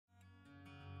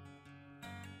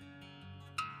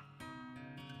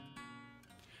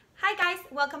Hi guys,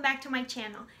 welcome back to my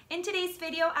channel. In today's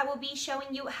video, I will be showing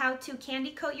you how to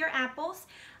candy coat your apples,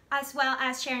 as well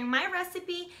as sharing my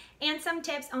recipe and some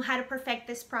tips on how to perfect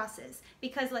this process.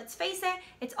 Because let's face it,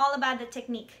 it's all about the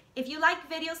technique. If you like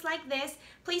videos like this,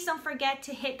 please don't forget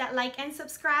to hit that like and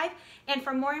subscribe. And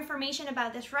for more information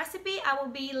about this recipe, I will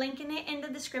be linking it in the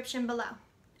description below.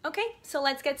 Okay, so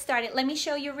let's get started. Let me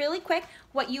show you really quick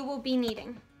what you will be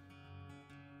needing.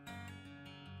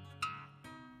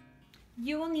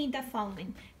 You will need the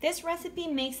following. This recipe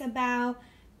makes about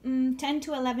 10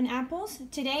 to 11 apples.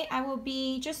 Today I will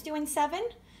be just doing 7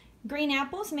 green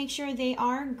apples. Make sure they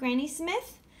are Granny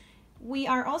Smith. We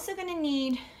are also going to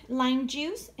need lime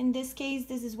juice. In this case,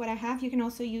 this is what I have. You can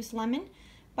also use lemon,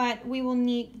 but we will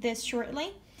need this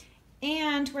shortly.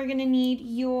 And we're going to need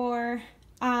your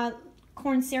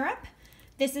corn syrup.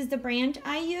 This is the brand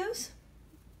I use.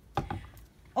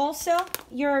 Also,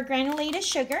 your granulated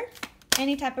sugar,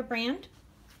 any type of brand.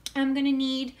 I'm gonna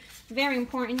need, very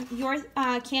important, your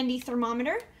candy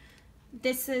thermometer.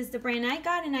 This is the brand I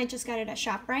got, and I just got it at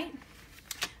ShopRite.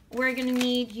 We're gonna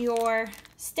need your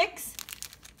sticks,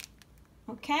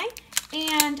 okay,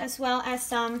 and as well as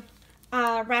some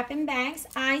wrapping bags.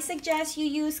 I suggest you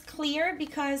use clear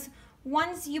because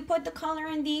once you put the color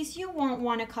in these, you won't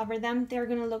want to cover them. They're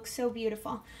gonna look so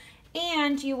beautiful.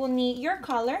 And you will need your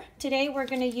color. Today we're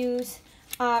gonna use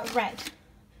red,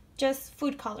 just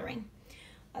food coloring,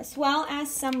 as well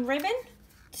as some ribbon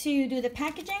to do the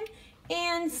packaging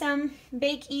and some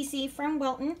Bake Easy from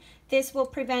Wilton. This will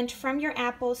prevent from your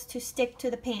apples to stick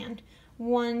to the pan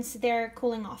once they're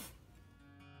cooling off.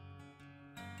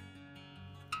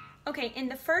 Okay, in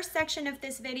the first section of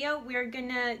this video, we're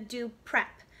gonna do prep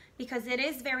because it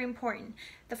is very important.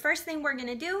 The first thing we're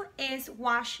gonna do is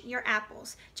wash your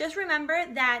apples. Just remember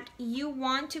that you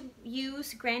want to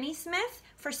use Granny Smith.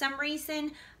 For some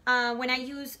reason, when I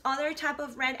use other type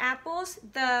of red apples,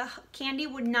 the candy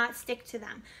would not stick to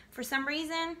them. For some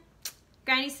reason,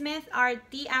 Granny Smith are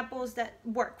the apples that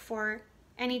work for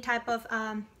any type of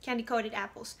candy coated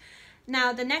apples.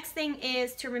 Now, the next thing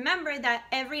is to remember that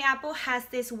every apple has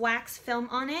this wax film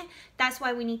on it. That's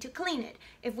why we need to clean it.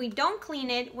 If we don't clean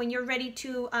it, when you're ready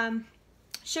to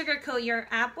sugar coat your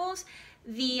apples,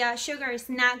 the sugar is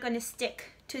not going to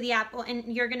stick to the apple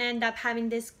and you're going to end up having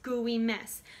this gooey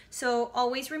mess. So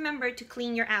always remember to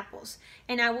clean your apples.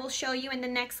 And I will show you in the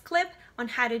next clip on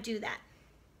how to do that.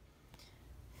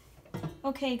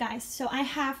 Okay guys, so I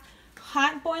have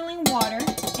hot boiling water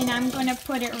and I'm going to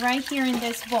put it right here in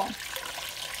this bowl.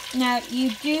 Now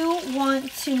you do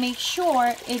want to make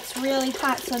sure it's really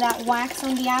hot so that wax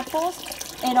on the apples,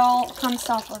 it all comes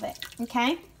off of it,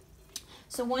 okay?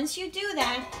 So once you do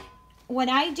that, what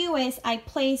I do is I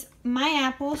place my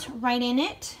apples right in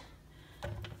it,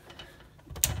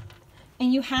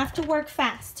 and you have to work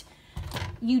fast.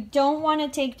 You don't want to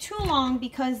take too long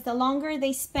because the longer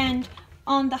they spend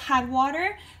on the hot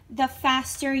water, the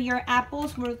faster your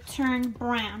apples will turn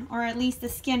brown, or at least the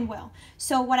skin will.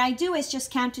 So what I do is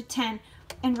just count to 10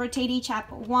 and rotate each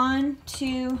apple. 1,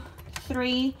 2,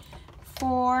 3,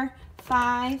 4,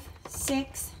 5,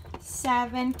 6,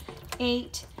 7,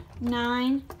 8,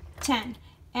 9, 10.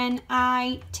 And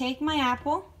I take my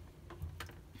apple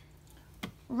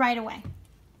right away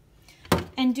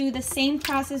and do the same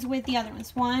process with the other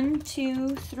ones. 1,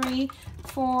 2, 3,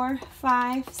 4,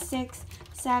 5, 6,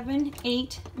 7,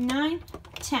 8, 9,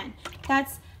 10.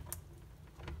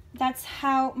 That's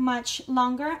how much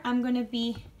longer I'm going to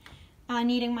be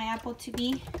needing my apple to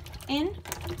be in.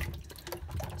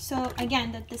 So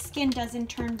again, that the skin doesn't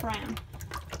turn brown.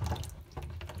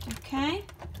 Okay?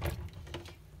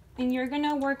 And you're going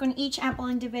to work on each apple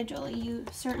individually. You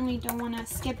certainly don't want to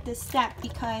skip this step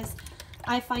because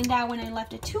I find out when I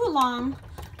left it too long,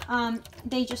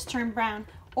 they just turn brown.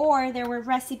 Or there were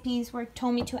recipes where it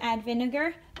told me to add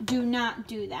vinegar. Do not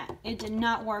do that. It did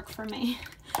not work for me.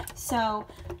 So,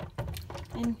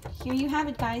 and here you have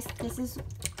it, guys. This is,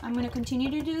 I'm going to continue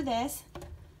to do this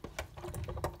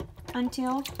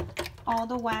until all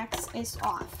the wax is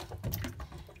off.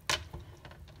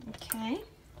 Okay.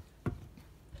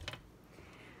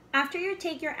 After you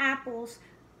take your apples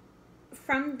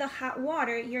from the hot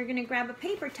water, you're going to grab a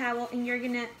paper towel and you're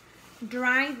going to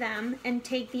dry them and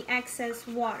take the excess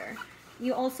water.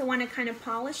 You also want to kind of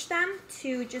polish them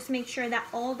to just make sure that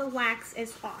all the wax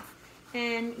is off.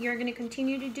 And you're going to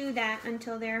continue to do that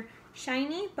until they're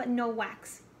shiny but no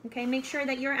wax. Okay, make sure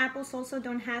that your apples also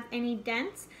don't have any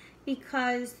dents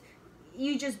because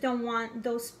you just don't want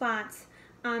those spots.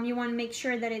 You want to make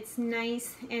sure that it's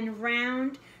nice and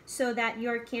round so that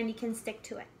your candy can stick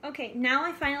to it. Okay, now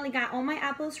I finally got all my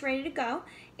apples ready to go,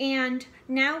 and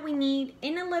now we need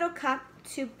in a little cup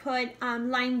to put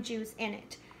lime juice in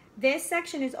it. This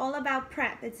section is all about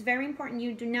prep. It's very important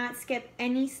you do not skip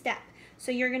any step. So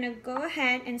you're gonna go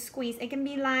ahead and squeeze. It can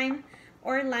be lime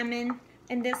or lemon.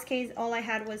 In this case, all I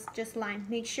had was just lime.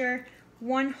 Make sure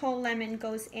one whole lemon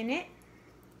goes in it,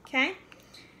 okay?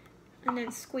 And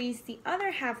then squeeze the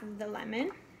other half of the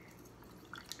lemon.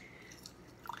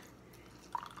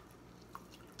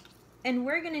 And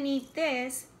we're gonna need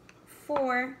this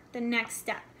for the next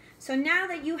step. So now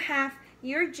that you have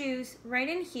your juice right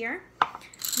in here,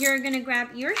 you're gonna grab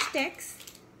your sticks,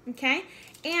 okay?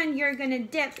 And you're gonna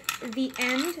dip the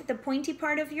end, the pointy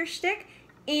part of your stick,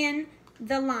 in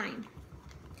the lime.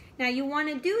 Now you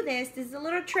wanna do this is a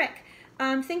little trick.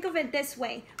 Think of it this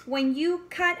way. When you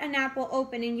cut an apple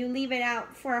open and you leave it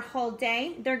out for a whole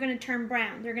day, they're gonna turn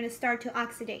brown. They're gonna start to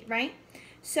oxidate, right?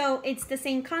 So it's the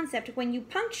same concept. When you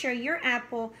puncture your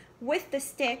apple with the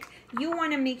stick, you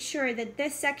wanna make sure that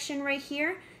this section right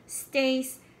here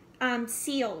stays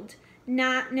sealed,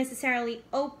 not necessarily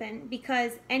open,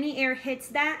 because any air hits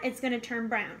that, it's gonna turn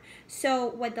brown. So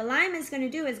what the lime is gonna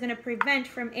do is gonna prevent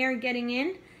from air getting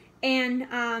in and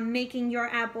making your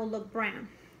apple look brown.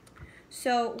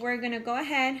 So we're gonna go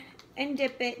ahead and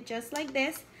dip it just like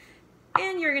this,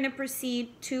 and you're gonna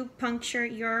proceed to puncture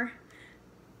your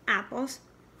apples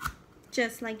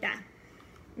just like that,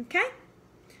 okay?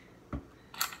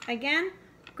 Again,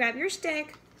 grab your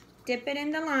stick, dip it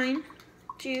in the lime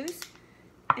juice,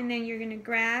 and then you're gonna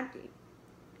grab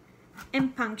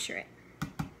and puncture it.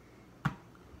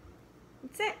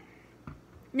 That's it.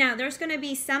 Now there's gonna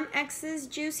be some excess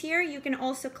juice here. You can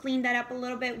also clean that up a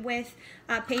little bit with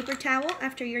a paper towel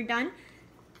after you're done.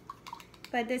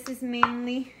 But this is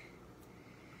mainly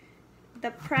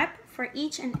the prep for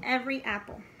each and every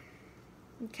apple,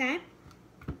 okay?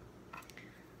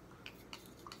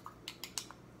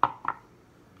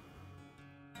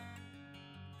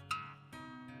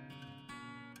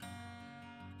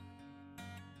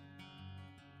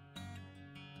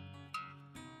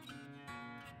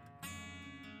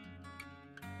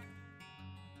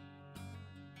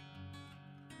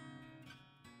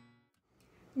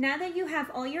 Now that you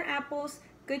have all your apples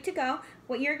good to go,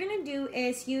 what you're gonna do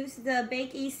is use the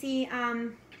Bake Easy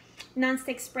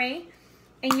nonstick spray,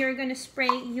 and you're gonna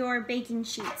spray your baking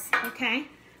sheets, okay?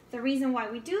 The reason why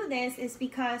we do this is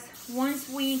because once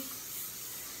we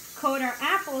coat our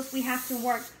apples, we have to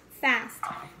work fast,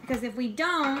 because if we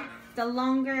don't, the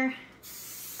longer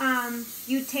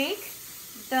you take,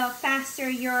 the faster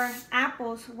your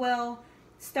apples will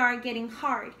start getting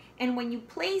hard. And when you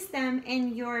place them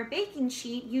in your baking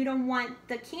sheet, you don't want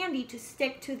the candy to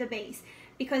stick to the base,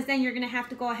 because then you're gonna have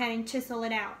to go ahead and chisel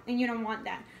it out, and you don't want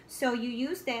that. So you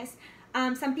use this.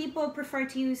 Some people prefer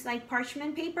to use like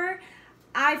parchment paper.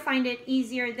 I find it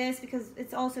easier this because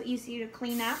it's also easier to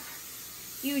clean up.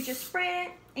 You just spray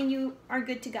it and you are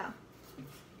good to go.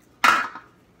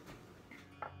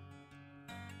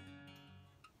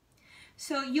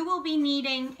 So you will be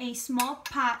needing a small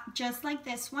pot just like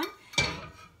this one,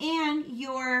 and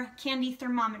your candy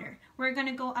thermometer. We're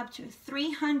gonna go up to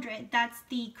 300, that's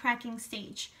the cracking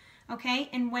stage, okay?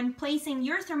 And when placing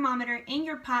your thermometer in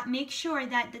your pot, make sure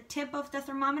that the tip of the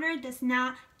thermometer does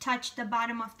not touch the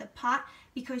bottom of the pot,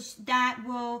 because that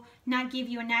will not give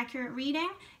you an accurate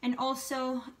reading, and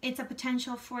also it's a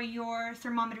potential for your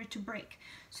thermometer to break.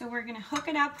 So we're gonna hook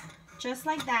it up just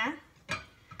like that,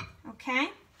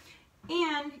 okay?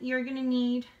 And you're gonna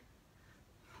need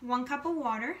 1 cup of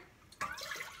water,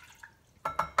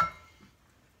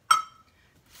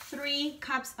 3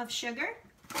 cups of sugar,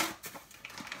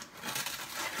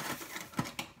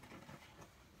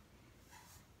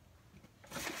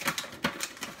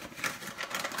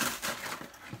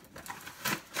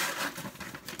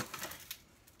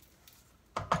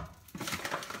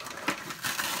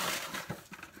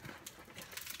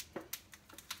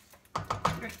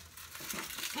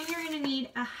 and you're gonna need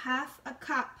a 1/2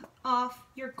 cup of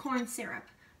your corn syrup.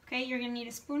 Okay, you're gonna need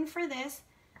a spoon for this.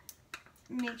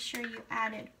 Make sure you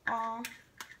add it all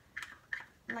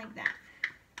like that.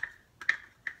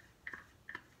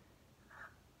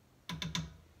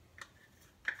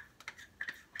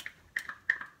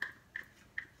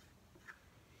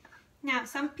 Now,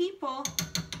 some people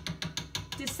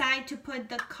decide to put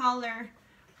the color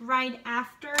right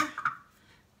after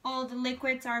all the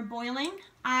liquids are boiling.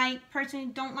 I personally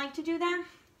don't like to do that,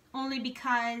 only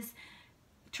because,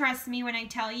 trust me when I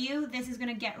tell you, this is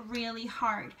gonna get really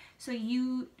hard. So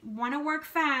you wanna work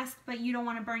fast, but you don't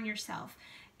wanna burn yourself.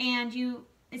 And you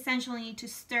essentially need to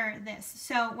stir this.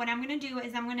 So what I'm gonna do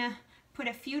is I'm gonna put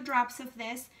a few drops of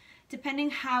this depending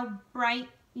how bright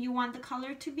you want the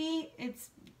color to be,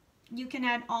 you can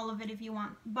add all of it if you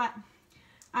want, but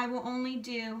I will only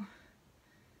do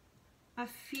a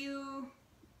few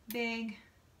big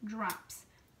drops,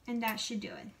 and that should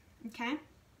do it, okay?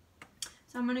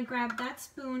 So I'm gonna grab that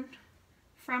spoon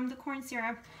from the corn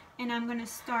syrup, and I'm gonna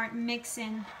start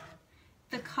mixing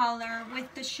the color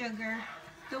with the sugar,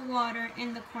 the water,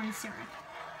 and the corn syrup.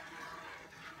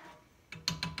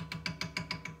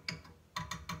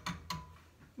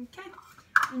 Okay,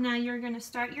 and now you're gonna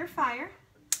start your fire.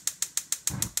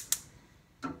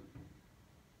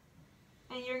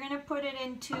 And you're gonna put it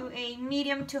into a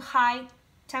medium to high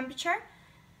temperature.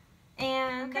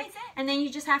 And that's it. And then you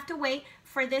just have to wait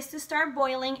for this to start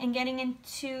boiling and getting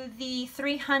into the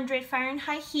 300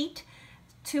 Fahrenheit heat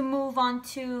to move on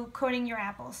to coating your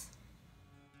apples.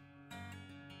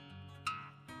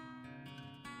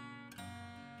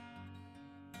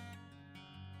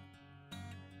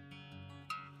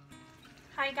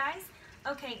 Hi guys.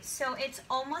 Okay, so it's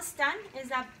almost done.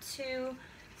 It's up to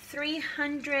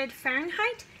 300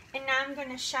 Fahrenheit, and now I'm going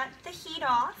to shut the heat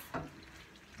off.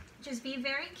 Just be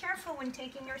very careful when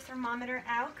taking your thermometer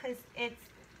out because it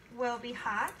will be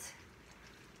hot.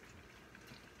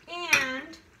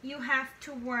 And you have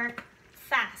to work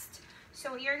fast.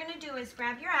 So what you're going to do is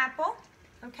grab your apple,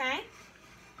 okay?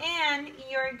 And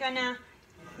you're going to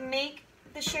make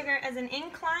the sugar as an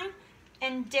incline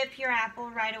and dip your apple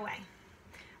right away.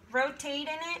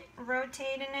 Rotating it,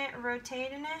 rotating it,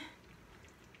 rotating it.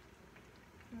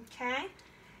 Okay,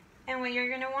 and what you're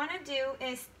going to want to do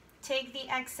is take the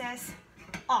excess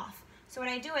off. So what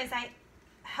I do is I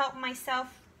help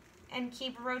myself and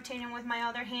keep rotating with my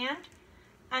other hand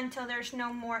until there's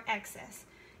no more excess.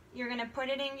 You're going to put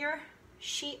it in your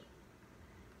sheet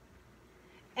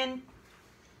and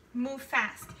move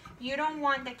fast. You don't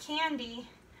want the candy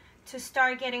to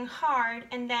start getting hard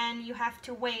and then you have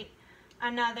to wait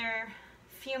another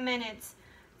few minutes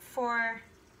for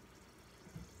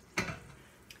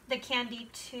the candy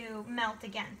to melt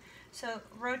again. So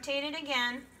rotate it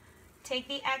again, take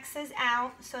the excess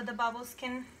out so the bubbles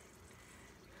can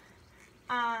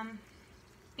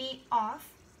be off,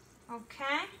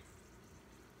 okay?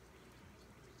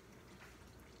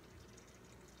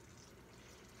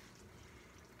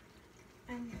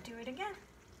 And do it again.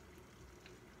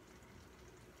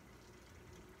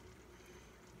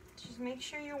 Just make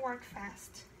sure you work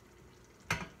fast.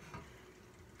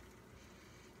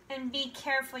 And be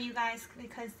careful, you guys,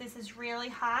 because this is really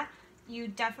hot. You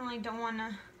definitely don't want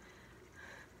to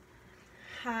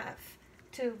have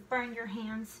to burn your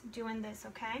hands doing this,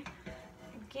 okay?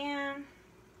 Again.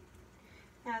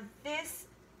 Now this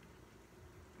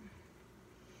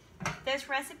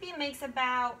recipe makes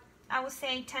about, I would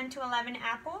say, 10 to 11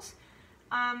 apples.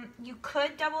 You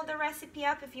could double the recipe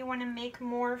up if you want to make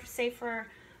more, say, for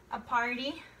a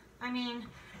party. I mean,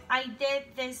 I did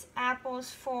this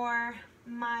apples for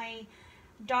my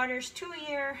daughter's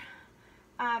 2-year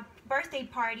birthday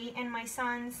party and my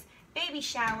son's baby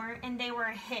shower, and they were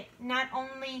a hit. Not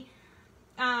only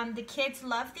the kids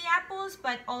loved the apples,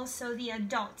 but also the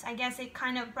adults. I guess it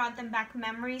kind of brought them back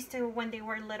memories to when they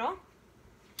were little,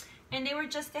 and they were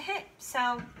just a hit.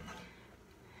 So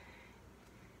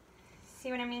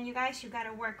see what I mean, you guys? You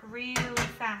gotta work really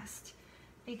fast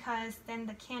because then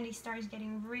the candy starts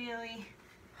getting really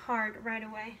hard right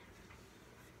away.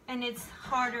 And it's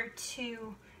harder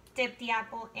to dip the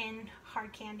apple in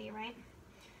hard candy, right?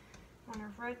 Want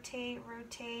to rotate,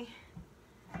 rotate,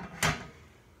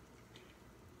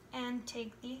 and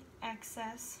take the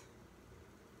excess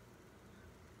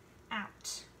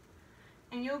out.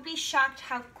 And you'll be shocked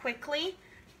how quickly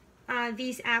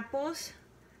these apples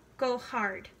go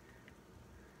hard.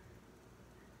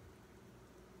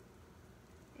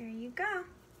 There you go.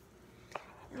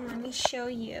 And let me show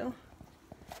you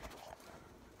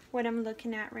what I'm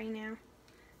looking at right now.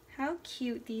 How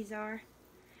cute these are.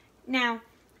 Now,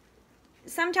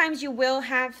 sometimes you will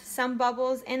have some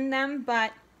bubbles in them,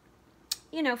 but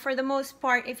you know, for the most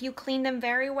part, if you clean them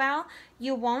very well,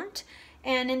 you won't.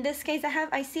 And in this case,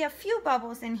 I see a few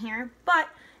bubbles in here, but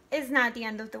it's not the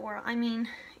end of the world. I mean,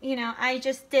 you know, I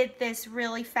just did this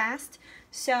really fast,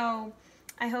 so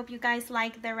I hope you guys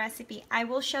like the recipe. I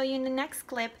will show you in the next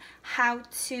clip how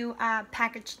to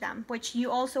package them, which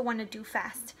you also want to do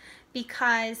fast,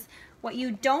 because what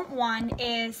you don't want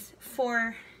is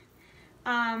for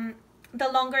the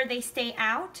longer they stay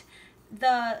out,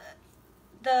 the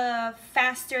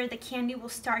faster the candy will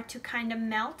start to kind of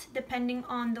melt depending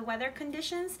on the weather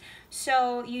conditions.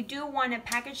 So you do want to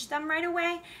package them right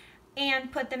away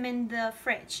and put them in the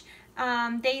fridge.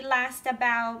 They last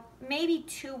about maybe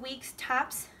 2 weeks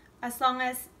tops, as long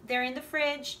as they're in the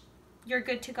fridge you're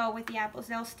good to go with the apples.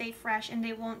 They'll stay fresh and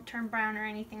they won't turn brown or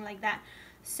anything like that.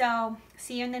 So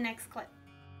see you in the next clip.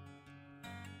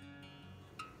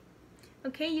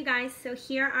 Okay, you guys, so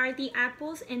here are the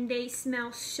apples and they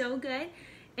smell so good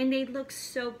and they look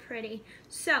so pretty.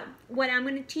 So what I'm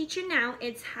going to teach you now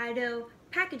is how to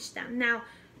package them. Now,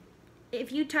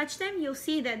 if you touch them, you'll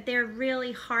see that they're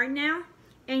really hard now,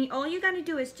 and all you got to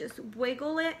do is just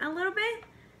wiggle it a little bit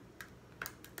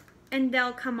and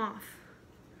they'll come off.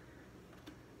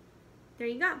 There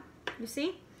you go. You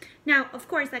see? Now, of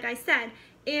course, like I said,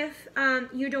 if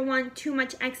you don't want too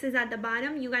much excess at the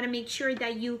bottom, you got to make sure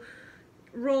that you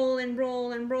roll and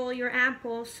roll and roll your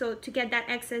apples so to get that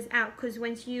excess out, because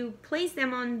once you place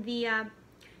them on the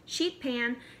sheet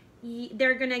pan,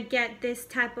 they're gonna get this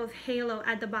type of halo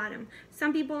at the bottom.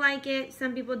 Some people like it,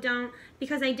 some people don't.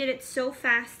 Because I did it so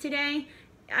fast today,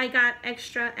 I got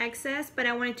extra excess, but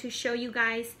I wanted to show you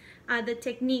guys the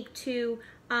technique to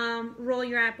roll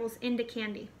your apples into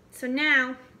candy. So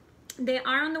now they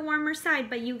are on the warmer side,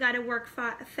 but you gotta work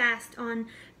fast on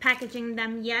packaging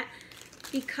them yet,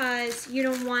 because you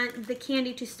don't want the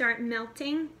candy to start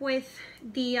melting with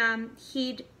the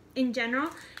heat in general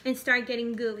and start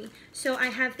getting gooey. So I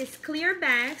have these clear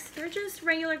bags, they're just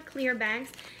regular clear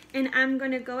bags, and I'm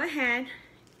gonna go ahead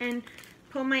and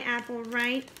put my apple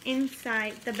right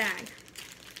inside the bag.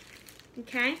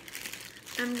 Okay,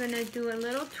 I'm gonna do a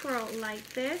little twirl like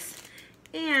this,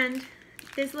 and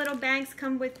these little bags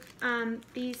come with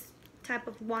these type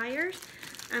of wires.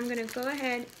 I'm gonna go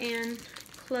ahead and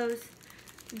close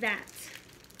that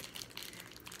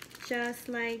just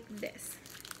like this.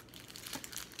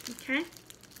 Okay,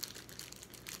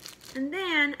 and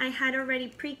then I had already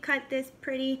pre-cut this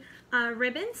pretty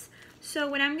ribbons. So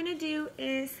what I'm gonna do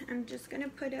is I'm just gonna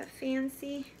put a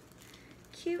fancy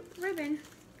cute ribbon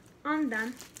on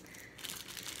them.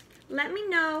 Let me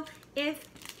know if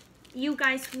you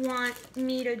guys want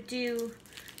me to do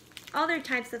other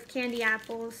types of candy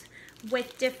apples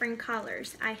with different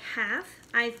colors.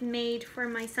 I've made for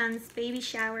my son's baby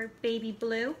shower baby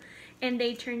blue, and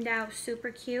they turned out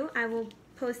super cute. I will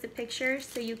post the pictures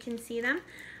so you can see them.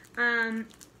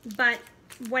 But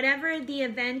whatever the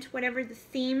event, whatever the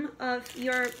theme of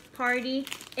your party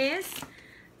is,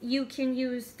 you can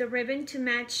use the ribbon to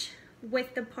match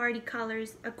with the party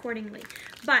colors accordingly.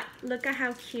 But look at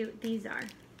how cute these are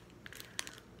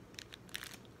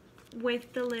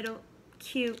with the little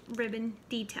cute ribbon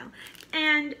detail.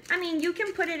 And I mean, you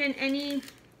can put it in any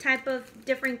type of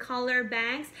different color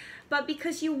bags, but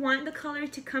because you want the color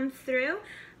to come through,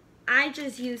 I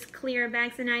just use clear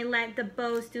bags and I let the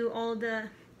bows do all the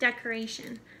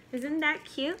decoration. Isn't that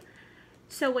cute?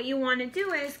 So what you want to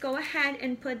do is go ahead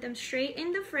and put them straight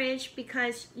in the fridge,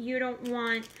 because you don't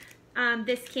want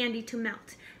this candy to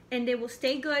melt, and they will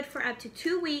stay good for up to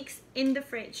 2 weeks in the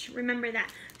fridge. Remember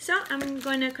that. So I'm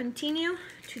going to continue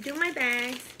to do my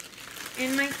bags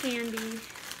and my candy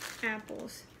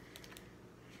apples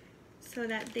so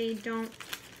that they don't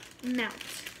melt.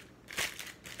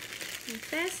 Like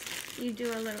this. You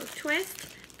do a little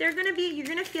twist. You're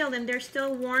gonna feel them. They're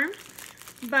still warm,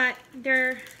 but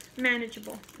they're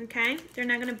manageable, okay? They're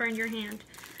not gonna burn your hand.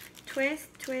 Twist,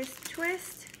 twist,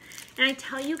 twist. And I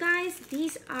tell you guys,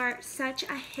 these are such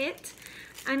a hit.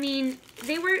 I mean,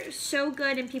 they were so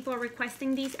good, and people are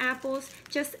requesting these apples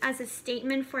just as a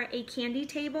statement for a candy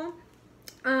table.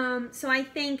 So I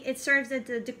think it serves as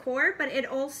a decor, but it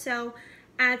also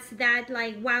adds that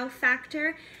like wow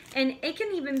factor, and it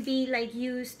can even be like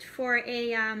used for a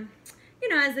you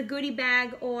know, as a goodie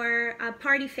bag or a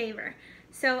party favor.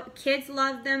 So kids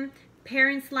love them,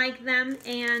 parents like them,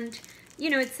 and you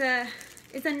know, it's a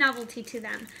novelty to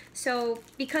them. So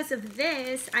because of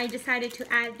this, I decided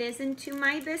to add this into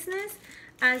my business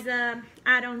as a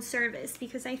add-on service,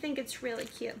 because I think it's really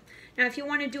cute. Now if you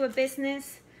want to do a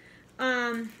business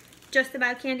just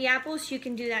about candy apples, you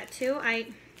can do that too. I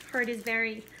heard is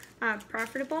very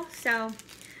profitable. So,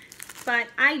 but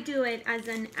I do it as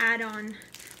an add-on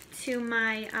to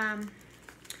my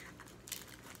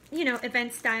you know,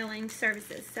 event styling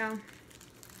services. So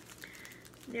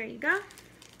there you go.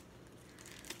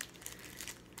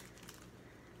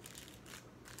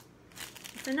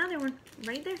 It's another one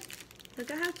right there.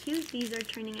 Look at how cute these are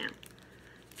turning out.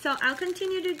 So I'll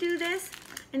continue to do this,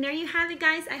 and there you have it,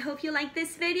 guys. I hope you like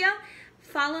this video.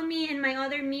 Follow me in my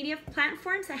other media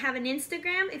platforms. I have an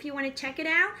Instagram if you want to check it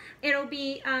out. It'll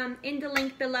be in the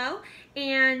link below.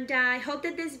 And I hope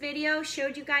that this video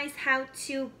showed you guys how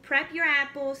to prep your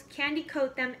apples, candy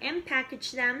coat them, and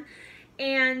package them.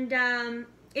 And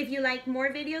if you like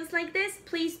more videos like this,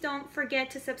 please don't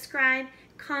forget to subscribe,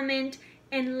 comment,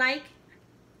 and like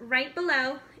right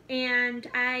below. and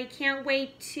I can't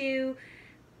wait to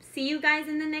see you guys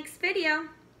in the next video.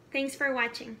 Thanks for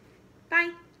watching.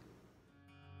 Bye.